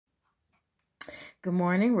Good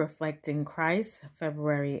morning, Reflecting Christ,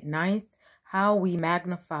 February 9th. How we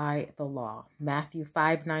magnify the law. Matthew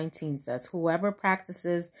 5:19 says, "Whoever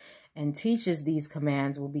practices and teaches these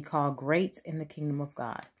commands will be called great in the kingdom of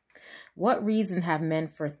God." What reason have men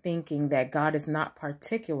for thinking that God is not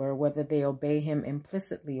particular whether they obey him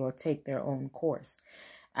implicitly or take their own course?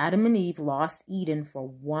 Adam and Eve lost Eden for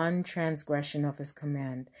one transgression of his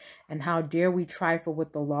command. And how dare we trifle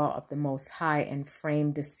with the law of the Most High and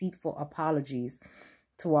frame deceitful apologies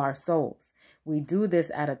to our souls? We do this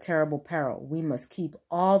at a terrible peril. We must keep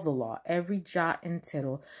all the law, every jot and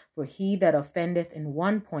tittle, for he that offendeth in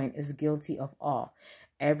one point is guilty of all.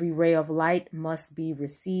 Every ray of light must be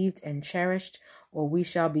received and cherished, or we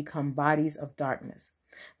shall become bodies of darkness.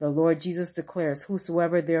 The Lord Jesus declares,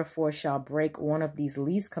 "Whosoever therefore shall break one of these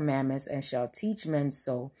least commandments and shall teach men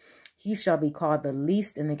so, he shall be called the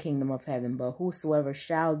least in the kingdom of heaven. But whosoever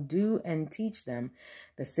shall do and teach them,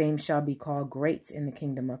 the same shall be called great in the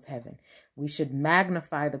kingdom of heaven." We should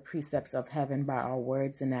magnify the precepts of heaven by our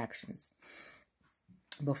words and actions.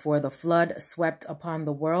 Before the flood swept upon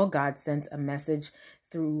the world, God sent a message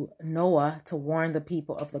through Noah to warn the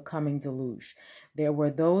people of the coming deluge. There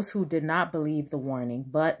were those who did not believe the warning,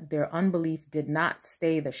 but their unbelief did not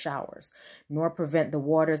stay the showers, nor prevent the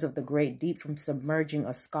waters of the great deep from submerging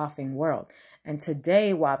a scoffing world. And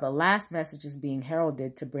today, while the last message is being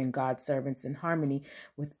heralded to bring God's servants in harmony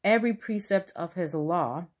with every precept of his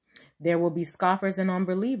law, there will be scoffers and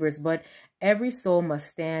unbelievers, but every soul must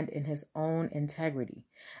stand in his own integrity.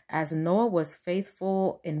 As Noah was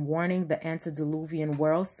faithful in warning the antediluvian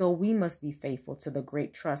world, so we must be faithful to the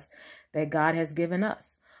great trust that God has given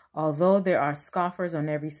us. Although there are scoffers on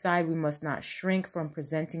every side, we must not shrink from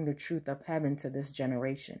presenting the truth of heaven to this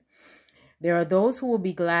generation. There are those who will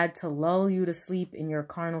be glad to lull you to sleep in your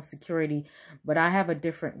carnal security, but I have a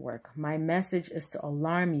different work. My message is to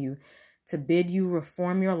alarm you, to bid you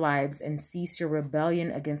reform your lives and cease your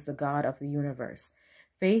rebellion against the God of the universe.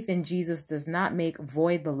 Faith in Jesus does not make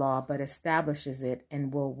void the law, but establishes it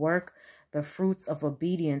and will work the fruits of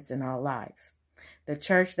obedience in our lives. The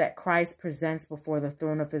church that Christ presents before the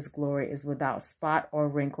throne of his glory is without spot or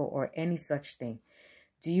wrinkle or any such thing.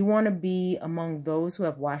 Do you want to be among those who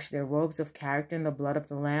have washed their robes of character in the blood of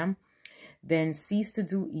the Lamb? Then cease to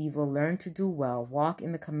do evil, learn to do well, walk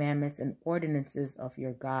in the commandments and ordinances of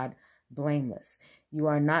your God blameless. You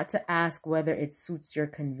are not to ask whether it suits your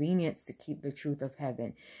convenience to keep the truth of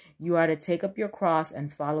heaven. You are to take up your cross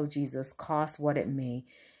and follow Jesus, cost what it may.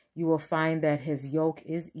 You will find that his yoke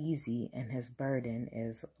is easy and his burden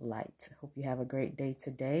is light. Hope you have a great day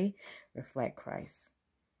today. Reflect Christ.